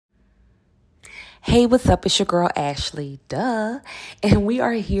Hey, what's up? It's your girl, Ashley, duh. And we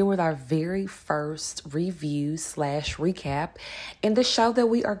are here with our very first review / recap. And the show that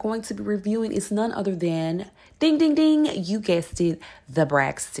we are going to be reviewing is none other than, ding, ding, ding, you guessed it, The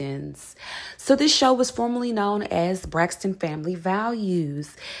Braxtons. So this show was formerly known as Braxton Family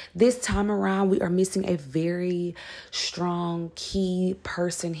Values. This time around, we are missing a very strong key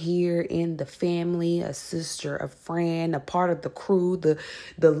person here in the family, a sister, a friend, a part of the crew,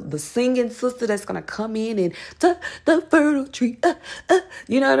 the singing sister that's gonna come in and the fertile tree,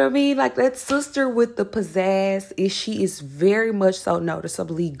 you know what I mean? Like that sister with the pizzazz. She is very much so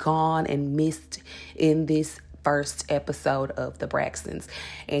noticeably gone and missed in this first episode of The Braxtons.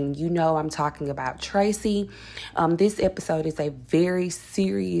 And you know I'm talking about Tracy. This episode is a very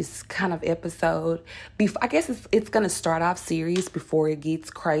serious kind of episode. I guess it's gonna start off serious before it gets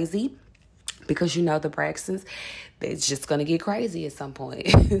crazy. Because you know the Braxtons, it's just going to get crazy at some point.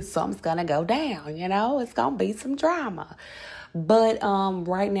 Something's going to go down, you know. It's going to be some drama. But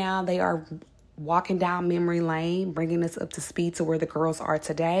right now they are walking down memory lane, bringing us up to speed to where the girls are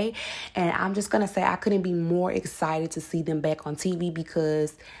today. And I'm just going to say I couldn't be more excited to see them back on TV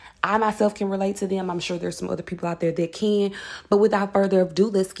because I myself can relate to them. I'm sure there's some other people out there that can. But without further ado,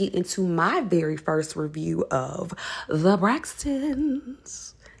 let's get into my very first review of The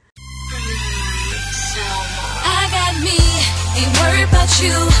Braxtons. I got me, ain't worried about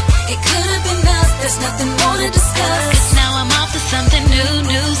you. It could have been us, there's nothing more to discuss. 'Cause now I'm off to something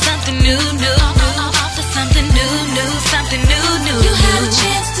new, something new. Off to something new, something new. You had a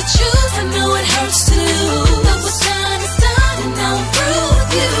chance to choose, I know it hurts to lose. But what's done is done, and now I'm through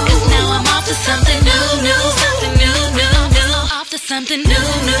with you. 'Cause now I'm off to something new, something new. Off to something new,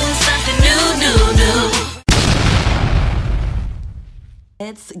 something new.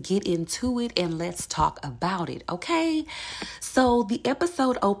 Let's get into it and let's talk about it, okay? So the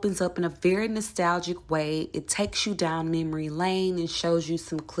episode opens up in a very nostalgic way. It takes you down memory lane and shows you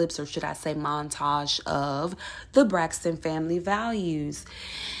some clips, or should I say montage, of the Braxton family values.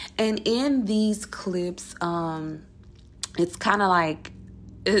 And in these clips, it's kind of like,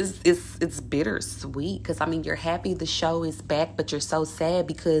 it's bittersweet because I mean you're happy the show is back, but you're so sad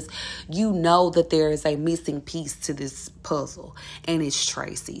because you know that there is a missing piece to this puzzle, and it's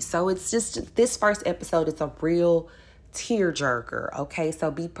Tracy. So it's just, this first episode is a real tearjerker, okay? So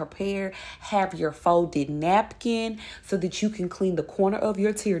be prepared, have your folded napkin so that you can clean the corner of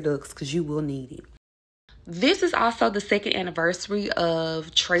your tear ducts because you will need it. This is also the second anniversary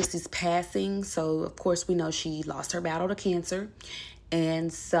of Tracy's passing. So of course we know she lost her battle to cancer.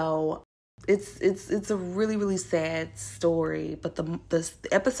 And so it's a really, really sad story. But the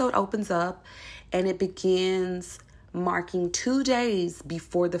episode opens up and it begins marking 2 days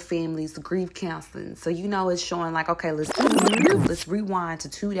before the family's grief counseling. So, you know, it's showing like, okay, let's rewind to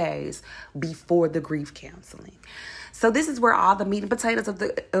 2 days before the grief counseling. So this is where all the meat and potatoes of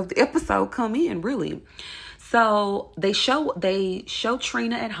the episode come in, really. So they show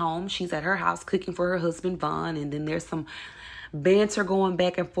Trina at home. She's at her house cooking for her husband, Vaughn. And then there's some banter going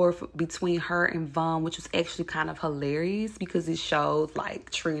back and forth between her and Vaughn, which was actually kind of hilarious because it showed like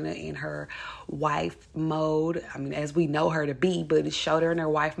Trina in her wife mode. I mean, as we know her to be, but it showed her in her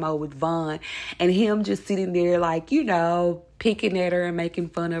wife mode with Vaughn and him just sitting there like, you know, picking at her and making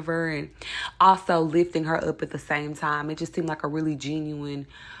fun of her and also lifting her up at the same time. It just seemed like a really genuine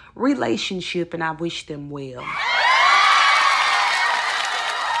relationship, and I wish them well.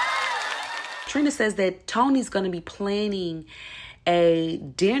 Trina says that Tony's going to be planning a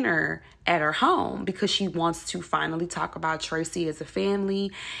dinner at her home because she wants to finally talk about Tracy as a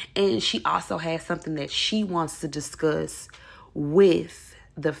family. And she also has something that she wants to discuss with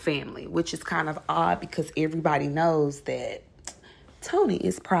the family, which is kind of odd because everybody knows that Tony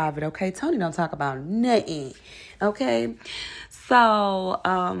is private, okay? Tony don't talk about nothing, okay? So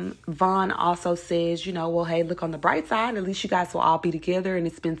Vaughn also says, you know, well, hey, look on the bright side. At least you guys will all be together. And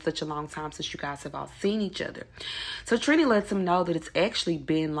it's been such a long time since you guys have all seen each other. So Trini lets him know that it's actually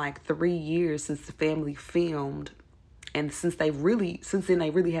been like 3 years since the family filmed. And since then, they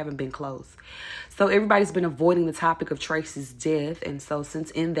really haven't been close. So everybody's been avoiding the topic of Tracy's death. And so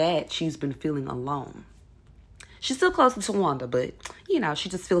since in that, she's been feeling alone. She's still close to Wanda, but, you know, she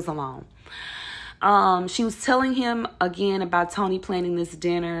just feels alone. She was telling him again about Tony planning this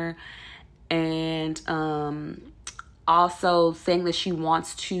dinner and also saying that she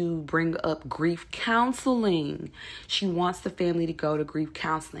wants to bring up grief counseling. She wants the family to go to grief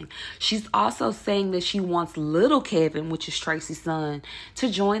counseling. She's also saying that she wants little Kevin, which is Tracy's son, to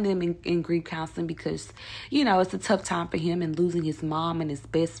join them in grief counseling because, you know, it's a tough time for him and losing his mom and his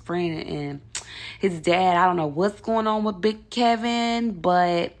best friend and his dad. I don't know what's going on with Big Kevin,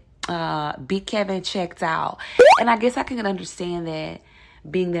 but Big Kevin checked out. And I guess I can understand that,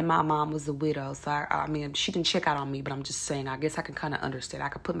 being that my mom was a widow. So, I mean, she didn't check out on me, but I'm just saying, I guess I can kind of understand. I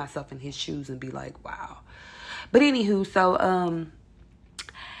could put myself in his shoes and be like, wow. But anywho, so,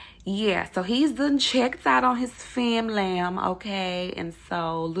 yeah, so he's done checked out on his family, okay? And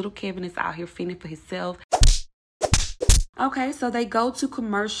so little Kevin is out here fending for himself. Okay, so they go to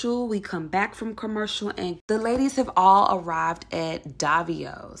commercial. We come back from commercial, and the ladies have all arrived at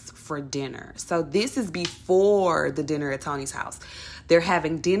Davio's for dinner. So this is before the dinner at Tony's house. They're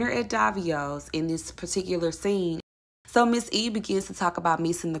having dinner at Davio's in this particular scene. So Miss E begins to talk about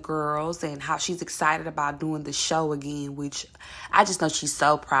missing the girls and how she's excited about doing the show again, which I just know she's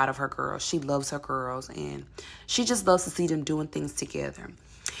so proud of her girls. She loves her girls, and she just loves to see them doing things together.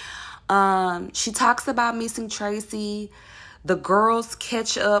 She talks about missing Tracy. The girls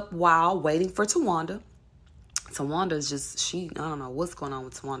catch up while waiting for Tawanda. Tawanda's just, I don't know what's going on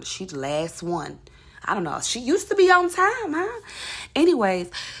with Tawanda. She's the last one. I don't know. She used to be on time, huh?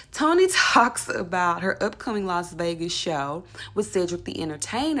 Anyways, Tony talks about her upcoming Las Vegas show with Cedric the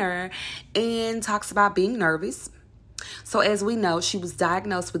Entertainer and talks about being nervous. So as we know, she was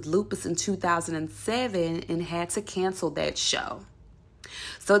diagnosed with lupus in 2007 and had to cancel that show.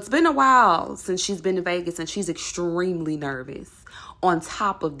 So it's been a while since she's been to Vegas, and she's extremely nervous on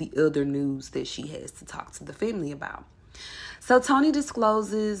top of the other news that she has to talk to the family about. So Tony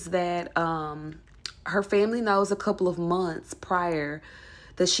discloses that her family knows a couple of months prior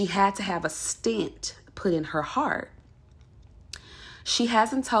that she had to have a stent put in her heart. She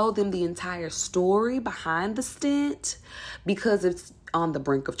hasn't told them the entire story behind the stent because it's on the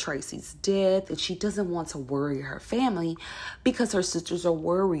brink of Tracy's death, and she doesn't want to worry her family because her sisters are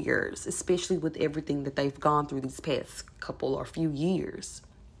worriers, especially with everything that they've gone through these past couple or few years.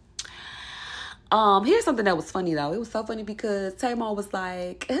 Here's something that was funny though. It was so funny because Tamar was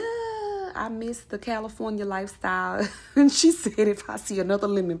like, I miss the California lifestyle. And she said, if I see another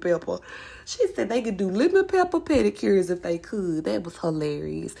lemon pepper, she said they could do lemon pepper pedicures if they could. That was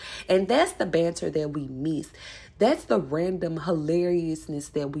hilarious. And that's the banter that we miss. That's the random hilariousness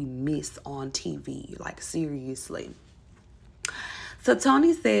that we miss on TV. Like, seriously. So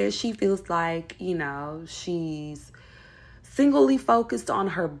Tony says she feels like, she's singly focused on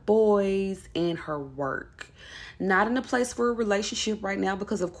her boys and her work. Not in a place for a relationship right now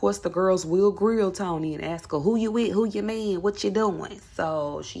because, of course, the girls will grill Tony and ask her, who you with, who your man, what you doing?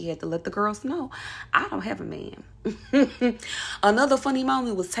 So she had to let the girls know, I don't have a man. Another funny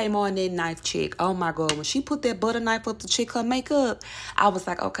moment was Tamar and that knife chick. Oh, my God. When she put that butter knife up to check her makeup, I was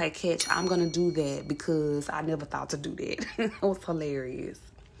like, okay, catch, I'm going to do that because I never thought to do that. It was hilarious.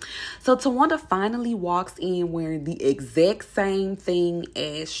 So Tawanda finally walks in wearing the exact same thing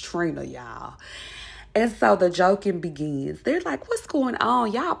as Trina, y'all. And so the joking begins. They're like, what's going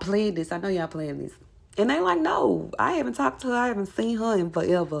on? Y'all playing this. I know y'all playing this. And they're like, no, I haven't talked to her. I haven't seen her in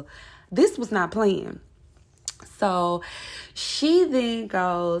forever. This was not playing. So she then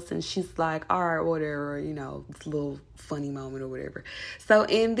goes and she's like, all right, whatever, it's a little funny moment or whatever. So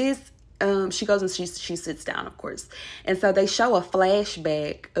in this, she goes and she sits down, of course. And so they show a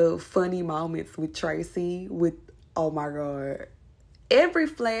flashback of funny moments with Tracy with, oh my God, every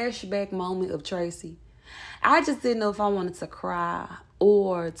flashback moment of Tracy, I just didn't know if I wanted to cry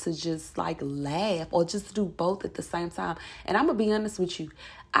or to just like laugh or just do both at the same time. And I'm going to be honest with you.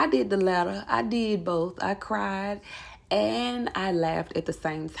 I did the latter. I did both. I cried and I laughed at the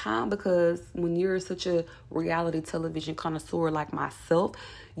same time because when you're such a reality television connoisseur like myself,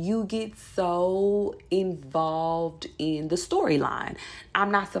 you get so involved in the storyline.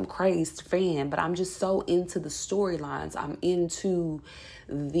 I'm not some crazed fan, but I'm just so into the storylines. I'm into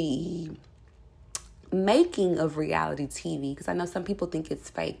the making of reality TV because I know some people think it's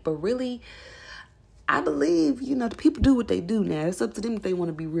fake, but really, I believe, the people do what they do now. It's up to them if they want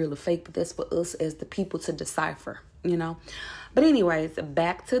to be real or fake, but that's for us as the people to decipher, But anyways,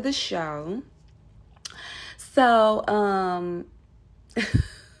 back to the show. So,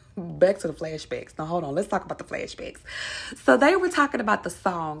 back to the flashbacks. Now, hold on. Let's talk about the flashbacks. So, they were talking about the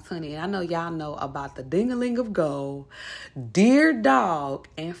songs, honey. And I know y'all know about the Ding-a-Ling of Gold, Dear Dog,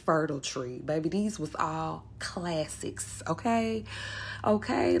 and Fertile Tree. Baby, these was all classics, okay?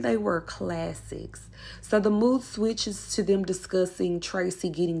 Okay, they were classics. So the mood switches to them discussing Tracy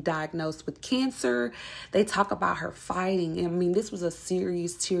getting diagnosed with cancer. They talk about her fighting. I mean, this was a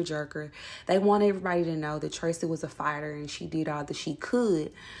serious tearjerker. They want everybody to know that Tracy was a fighter and she did all that she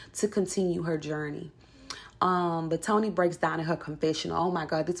could to continue her journey. But Tony breaks down in her confessional. Oh my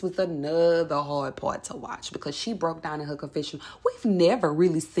God, this was another hard part to watch because she broke down in her confessional. We've never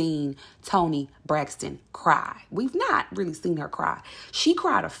really seen Toni Braxton cry. We've not really seen her cry. She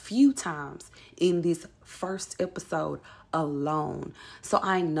cried a few times in this first episode alone. So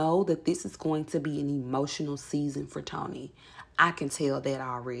I know that this is going to be an emotional season for Toni. I can tell that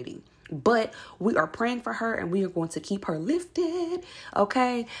already. But we are praying for her and we are going to keep her lifted,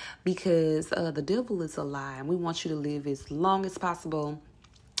 okay? Because the devil is a lie and we want you to live as long as possible.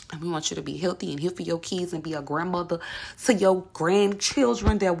 And we want you to be healthy and here for your kids and be a grandmother to your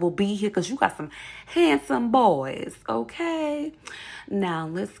grandchildren that will be here because you got some handsome boys, okay? Now,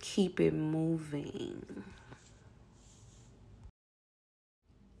 let's keep it moving.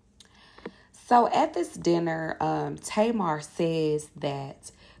 So at this dinner, Tamar says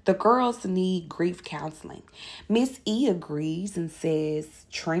that the girls need grief counseling. Miss E agrees and says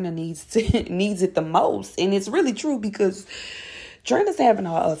Trina needs it the most. And it's really true because Trina's having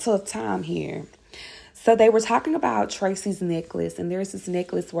a tough time here. So they were talking about Tracy's necklace. And there's this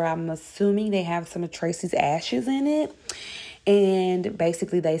necklace where I'm assuming they have some of Tracy's ashes in it. And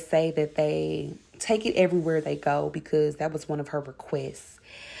basically they say that they take it everywhere they go because that was one of her requests.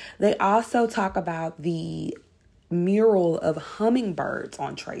 They also talk about the mural of hummingbirds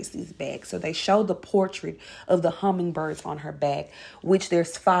on Tracy's back. So they show the portrait of the hummingbirds on her back, which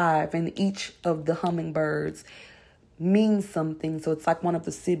there's 5, and each of the hummingbirds means something. So it's like one of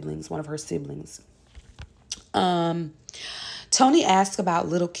her siblings. Toni asks about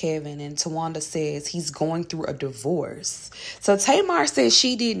little Kevin, and Tawanda says he's going through a divorce. So Tamar says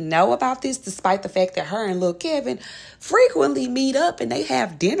she didn't know about this despite the fact that her and little Kevin frequently meet up and they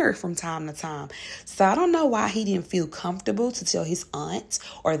have dinner from time to time. So I don't know why he didn't feel comfortable to tell his aunt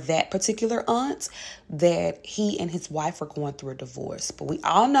or that particular aunt that he and his wife are going through a divorce. But we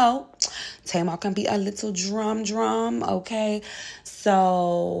all know Tamar can be a little drum, okay?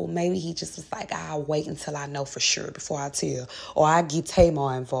 So maybe he just was like, I'll wait until I know for sure before I tell. Or I get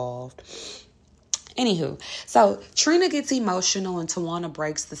Tamar involved. Anywho, so Trina gets emotional and Tawana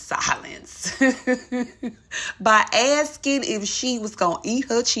breaks the silence by asking if she was going to eat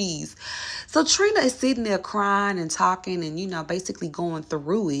her cheese. So Trina is sitting there crying and talking and, basically going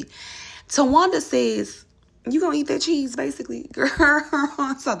through it. Tawanda says, you gonna eat that cheese, basically, girl.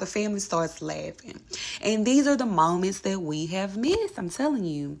 So the family starts laughing. And these are the moments that we have missed, I'm telling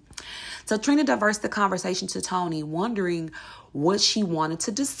you. So Trina diverts the conversation to Toni, wondering what she wanted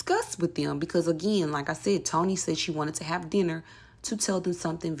to discuss with them. Because again, like I said, Toni said she wanted to have dinner to tell them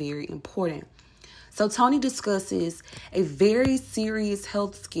something very important. So Toni discusses a very serious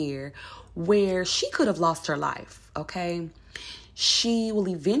health scare where she could have lost her life, okay? She will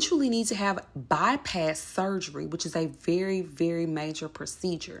eventually need to have bypass surgery, which is a very, very major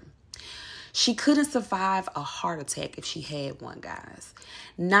procedure. She couldn't survive a heart attack if she had one, guys.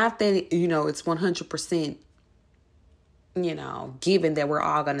 Not that, it's 100%, given that we're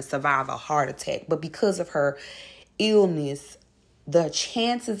all going to survive a heart attack. But because of her illness, the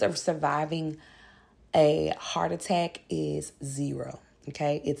chances of surviving a heart attack is 0.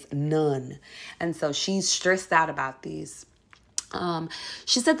 Okay, it's none. And so she's stressed out about this.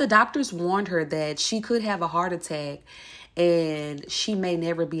 She said the doctors warned her that she could have a heart attack and she may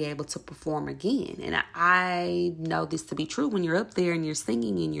never be able to perform again. And I know this to be true when you're up there and you're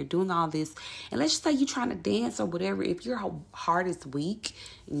singing and you're doing all this. And let's just say you're trying to dance or whatever. If your heart is weak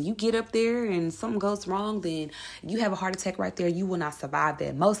and you get up there and something goes wrong, then you have a heart attack right there. You will not survive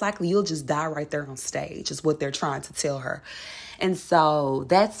that. Most likely you'll just die right there on stage is what they're trying to tell her. And so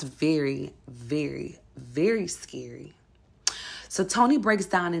that's very, very, very scary. So Toni breaks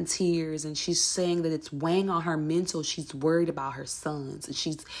down in tears and she's saying that it's weighing on her mental. She's worried about her sons and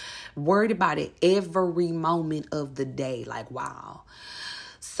she's worried about it every moment of the day. Like, wow.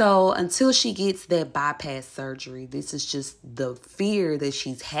 So until she gets that bypass surgery, this is just the fear that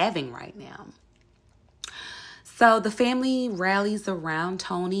she's having right now. So the family rallies around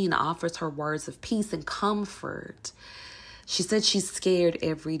Toni and offers her words of peace and comfort. She said she's scared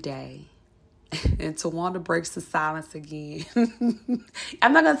every day. And Tawanda breaks the silence again.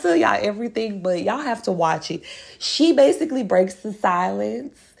 I'm not going to tell y'all everything, but y'all have to watch it. She basically breaks the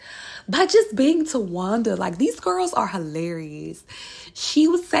silence by just being Tawanda. Like, these girls are hilarious. She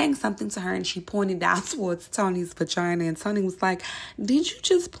was saying something to her and she pointed down towards Toni's vagina. And Toni was like, did you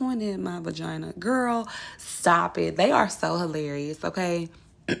just point at my vagina? Girl, stop it. They are so hilarious, okay?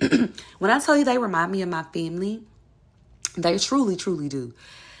 When I tell you they remind me of my family, they truly, truly do.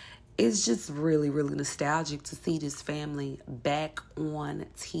 It's just really, really nostalgic to see this family back on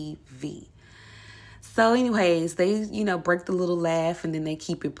TV. So anyways, they, break the little laugh and then they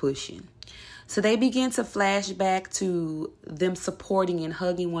keep it pushing. So they begin to flash back to them supporting and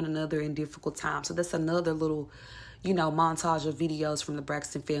hugging one another in difficult times. So that's another little, montage of videos from the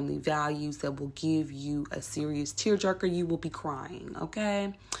Braxton family values that will give you a serious tearjerker. You will be crying,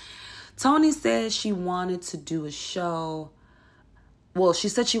 okay? Toni says she wanted to do a show. Well, she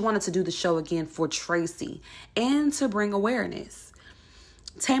said she wanted to do the show again for Tracy and to bring awareness.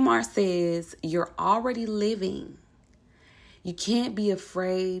 Tamar says, you're already living. You can't be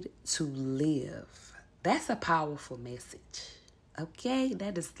afraid to live. That's a powerful message. Okay?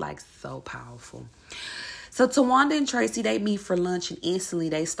 That is so powerful. So Tawanda and Tracy, they meet for lunch and instantly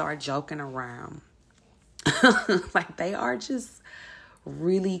they start joking around. They are just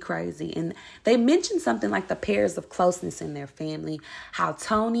really crazy. And they mentioned something like the pairs of closeness in their family. How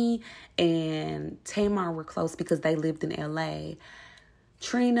Toni and Tamar were close because they lived in LA.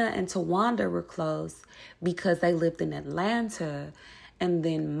 Trina and Tawanda were close because they lived in Atlanta. And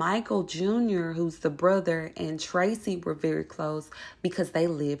then Michael Jr., who's the brother, and Tracy were very close because they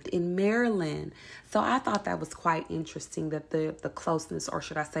lived in Maryland. So I thought that was quite interesting that the closeness, or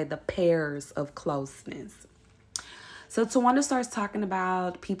should I say the pairs of closeness. So Tawanda starts talking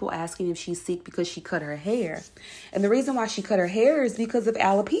about people asking if she's sick because she cut her hair. And the reason why she cut her hair is because of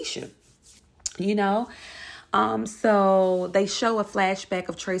alopecia, So they show a flashback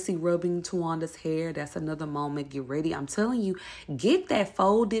of Tracy rubbing Tawanda's hair. That's another moment. Get ready. I'm telling you, get that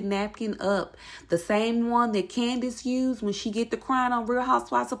folded napkin up. The same one that Candace used when she get the crying on Real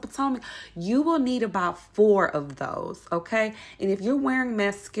Housewives of Potomac. You will need about 4 of those, okay? And if you're wearing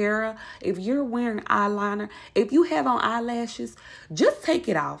mascara, if you're wearing eyeliner, if you have on eyelashes, just take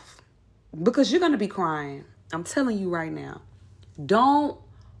it off because you're going to be crying. I'm telling you right now. Don't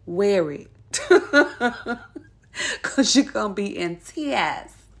wear it. Because you're going to be in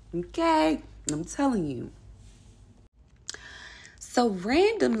tears. Okay? I'm telling you. So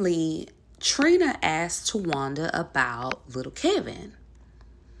randomly, Trina asked Tawanda about little Kevin.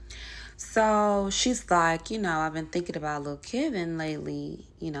 So she's like, I've been thinking about little Kevin lately.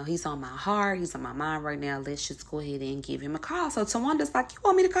 He's on my heart. He's on my mind right now. Let's just go ahead and give him a call. So Tawanda's like, you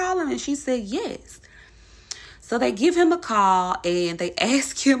want me to call him? And she said, yes. So they give him a call and they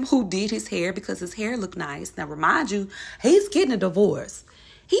ask him who did his hair because his hair looked nice. Now, remind you, he's getting a divorce.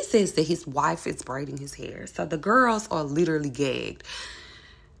 He says that his wife is braiding his hair. So the girls are literally gagged.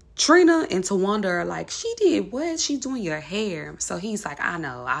 Trina and Tawanda are like, she did what? She's doing your hair. So he's like, I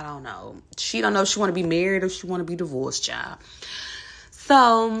don't know. She don't know if she want to be married or she want to be divorced, child.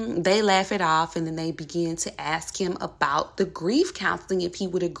 So they laugh it off and then they begin to ask him about the grief counseling if he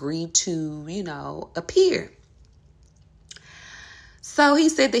would agree to, appear. So he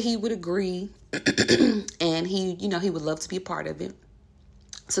said that he would agree and he would love to be a part of it.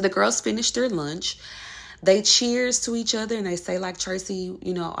 So the girls finished their lunch. They cheers to each other and they say like Tracy,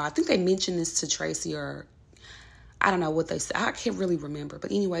 I think they mentioned this to Tracy or I don't know what they said. I can't really remember.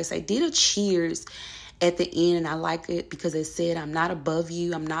 But anyways, they did a cheers at the end and I like it because they said, I'm not above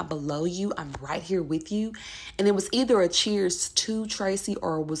you. I'm not below you. I'm right here with you. And it was either a cheers to Tracy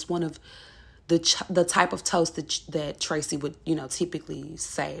or it was one of the type of toast that Tracy would, typically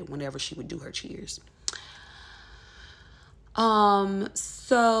say whenever she would do her cheers.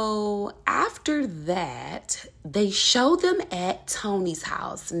 So after that, they show them at Toni's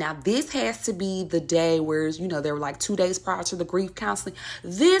house. Now, this has to be the day where, they were like 2 days prior to the grief counseling.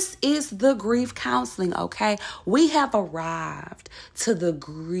 This is the grief counseling, okay? We have arrived to the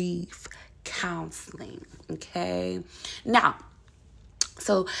grief counseling, okay? Now,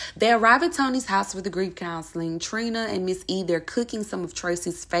 so they arrive at Toni's house for the grief counseling. Trina and Miss E, they're cooking some of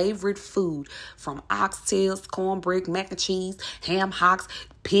Tracy's favorite food from oxtails, cornbread, mac and cheese, ham hocks,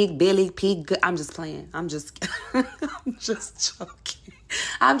 pig belly, I'm just playing. I'm just joking.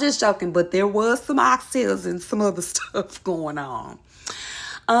 I'm just joking, but there was some oxtails and some other stuff going on.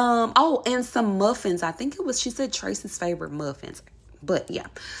 And some muffins. I think she said Tracy's favorite muffins. But yeah,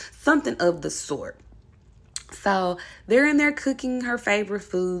 something of the sort. So they're in there cooking her favorite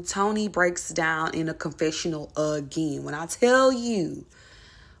food. Toni breaks down in a confessional again. When I tell you,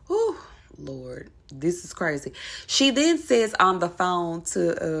 oh Lord, this is crazy. She then says on the phone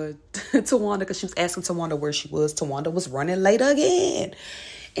to Tawanda, because she was asking Tawanda where she was. Tawanda was running late again.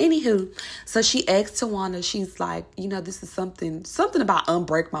 Anywho, so she asked Tawanda, she's like, this is something about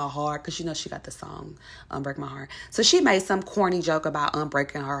Unbreak My Heart, because she got the song Unbreak My Heart. So she made some corny joke about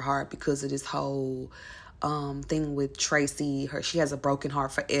unbreaking her heart because of this whole thing with Tracy. She has a broken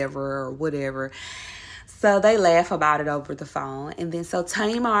heart forever or whatever. So they laugh about it over the phone. And then so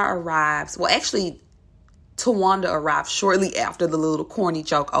Tamar arrives. Well, actually, Tawanda arrived shortly after the little corny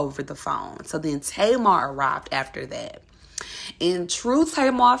joke over the phone. So then Tamar arrived after that. In true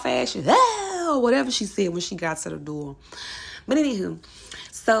Tamar fashion, no, whatever she said when she got to the door. But anywho,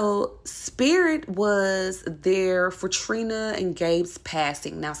 so Spirit was there for Trina and Gabe's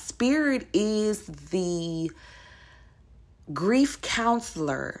passing. Now, Spirit is the grief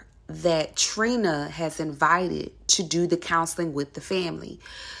counselor that Trina has invited to do the counseling with the family.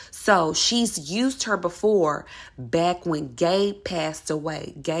 So she's used her before, back when Gabe passed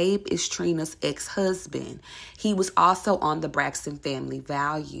away. Gabe is Trina's ex-husband. He was also on the Braxton Family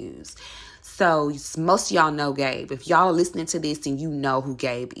Values. So most of y'all know Gabe. If y'all are listening to this, then you know who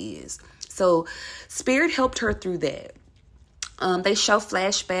Gabe is. So Spirit helped her through that. They show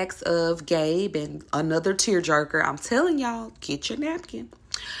flashbacks of Gabe, and another tearjerker. I'm telling y'all, get your napkin.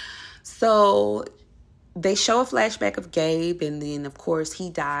 So they show a flashback of Gabe, and then of course he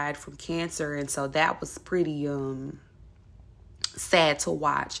died from cancer, and so that was pretty sad to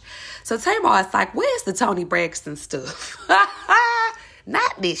watch. So Tamar is like, where's the Toni Braxton stuff?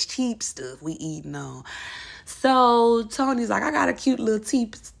 Not this cheap stuff we eating on. So Tony's like, I got a cute little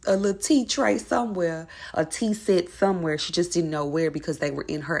tea tray somewhere, a tea set somewhere. She just didn't know where because they were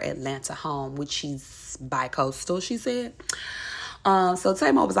in her Atlanta home, which she's bi-coastal, she said. So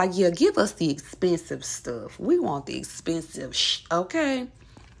Tamar was like, yeah, give us the expensive stuff. We want the expensive okay.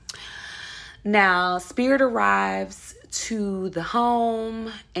 Now, Spirit arrives to the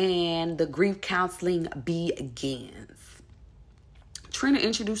home and the grief counseling begins. Trina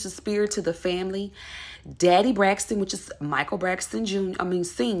introduces Spirit to the family. Daddy Braxton, which is Michael Braxton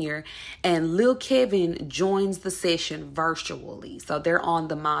Sr., and Lil Kevin joins the session virtually. So they're on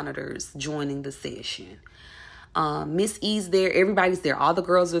the monitors joining the session. Miss E's there. Everybody's there. All the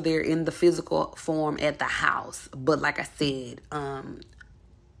girls are there in the physical form at the house. But like I said,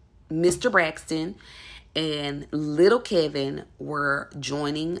 Mr. Braxton and Little Kevin were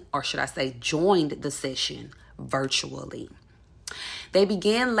joined the session virtually. They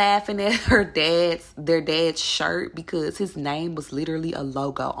began laughing at their dad's shirt because his name was literally a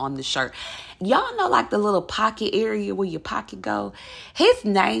logo on the shirt. Y'all know like the little pocket area where your pocket go? His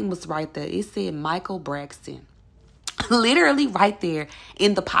name was right there. It said Michael Braxton. Literally right there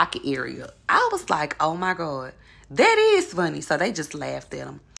in the pocket area. I was like, oh my God, that is funny. So they just laughed at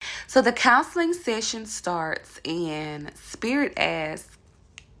him. So the counseling session starts and Spirit asks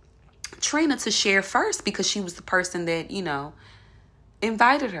Trina to share first because she was the person that,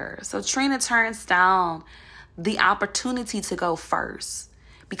 invited her. So Trina turns down the opportunity to go first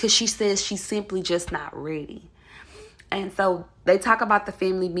because she says she's simply just not ready. And so they talk about the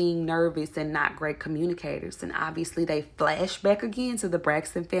family being nervous and not great communicators. And obviously they flash back again to the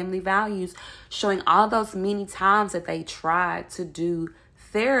Braxton Family Values, showing all those many times that they tried to do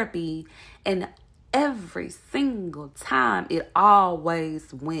therapy, and every single time it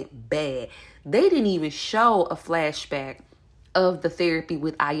always went bad. They didn't even show a flashback of the therapy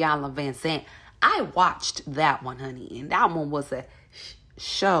with Ayala Van Zandt. I watched that one, honey, and that one was a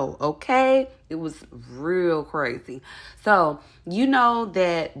show, okay? It was real crazy. So, you know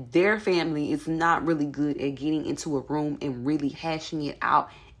that their family is not really good at getting into a room and really hashing it out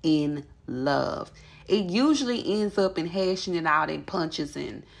in love. It usually ends up in hashing it out in punches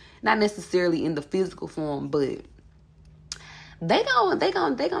and not necessarily in the physical form, but they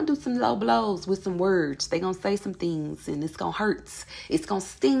gonna do some low blows with some words. They gonna say some things and it's gonna hurt. It's gonna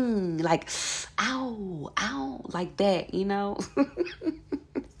sting like, ow, ow, like that,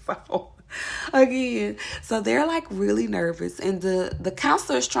 So again, so they're like really nervous, and the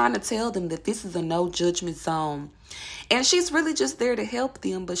counselor is trying to tell them that this is a no judgment zone. And she's really just there to help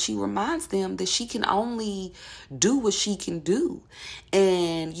them, but she reminds them that she can only do what she can do.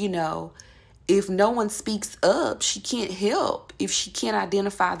 And, if no one speaks up, she can't help if she can't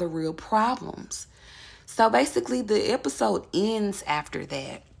identify the real problems. So basically, the episode ends after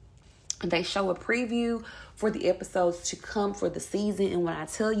that. They show a preview for the episodes to come for the season. And when I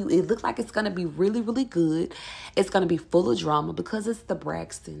tell you, it looks like it's going to be really, really good. It's going to be full of drama because it's the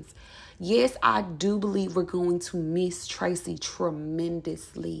Braxtons. Yes, I do believe we're going to miss Tracy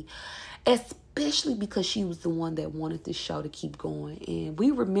tremendously, especially because she was the one that wanted the show to keep going. And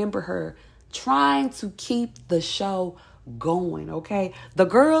we remember her trying to keep the show going, okay? The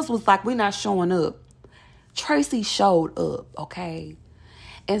girls was like, we're not showing up. Tracy showed up, okay?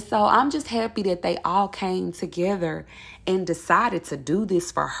 And so I'm just happy that they all came together and decided to do this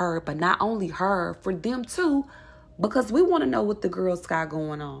for her, but not only her, for them too, because we want to know what the girls got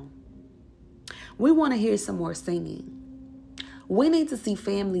going on. We want to hear some more singing. We need to see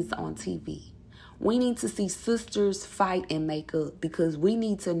families on TV. We need to see sisters fight and make up because we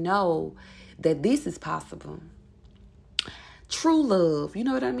need to know that this is possible. True love, you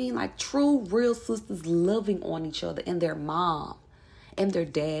know what I mean? Like true, real sisters loving on each other and their mom and their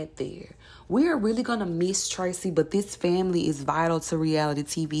dad there. We are really going to miss Tracy, but this family is vital to reality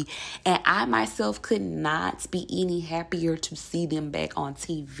TV. And I myself could not be any happier to see them back on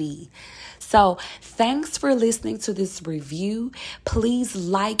TV. So thanks for listening to this review. Please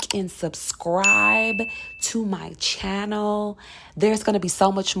like and subscribe to my channel. There's going to be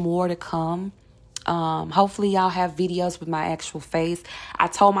so much more to come. Hopefully y'all have videos with my actual face. I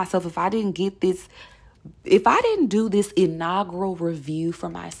told myself if I didn't do this inaugural review for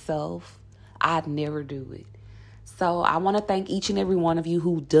myself, I'd never do it. So I want to thank each and every one of you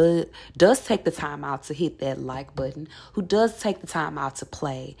who does take the time out to hit that like button, who does take the time out to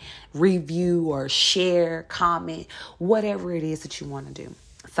play, review, or share, comment, whatever it is that you want to do.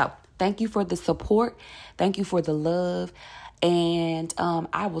 So thank you for the support. Thank you for the love. And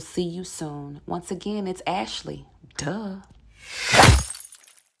I will see you soon. Once again, it's Ashley. Duh.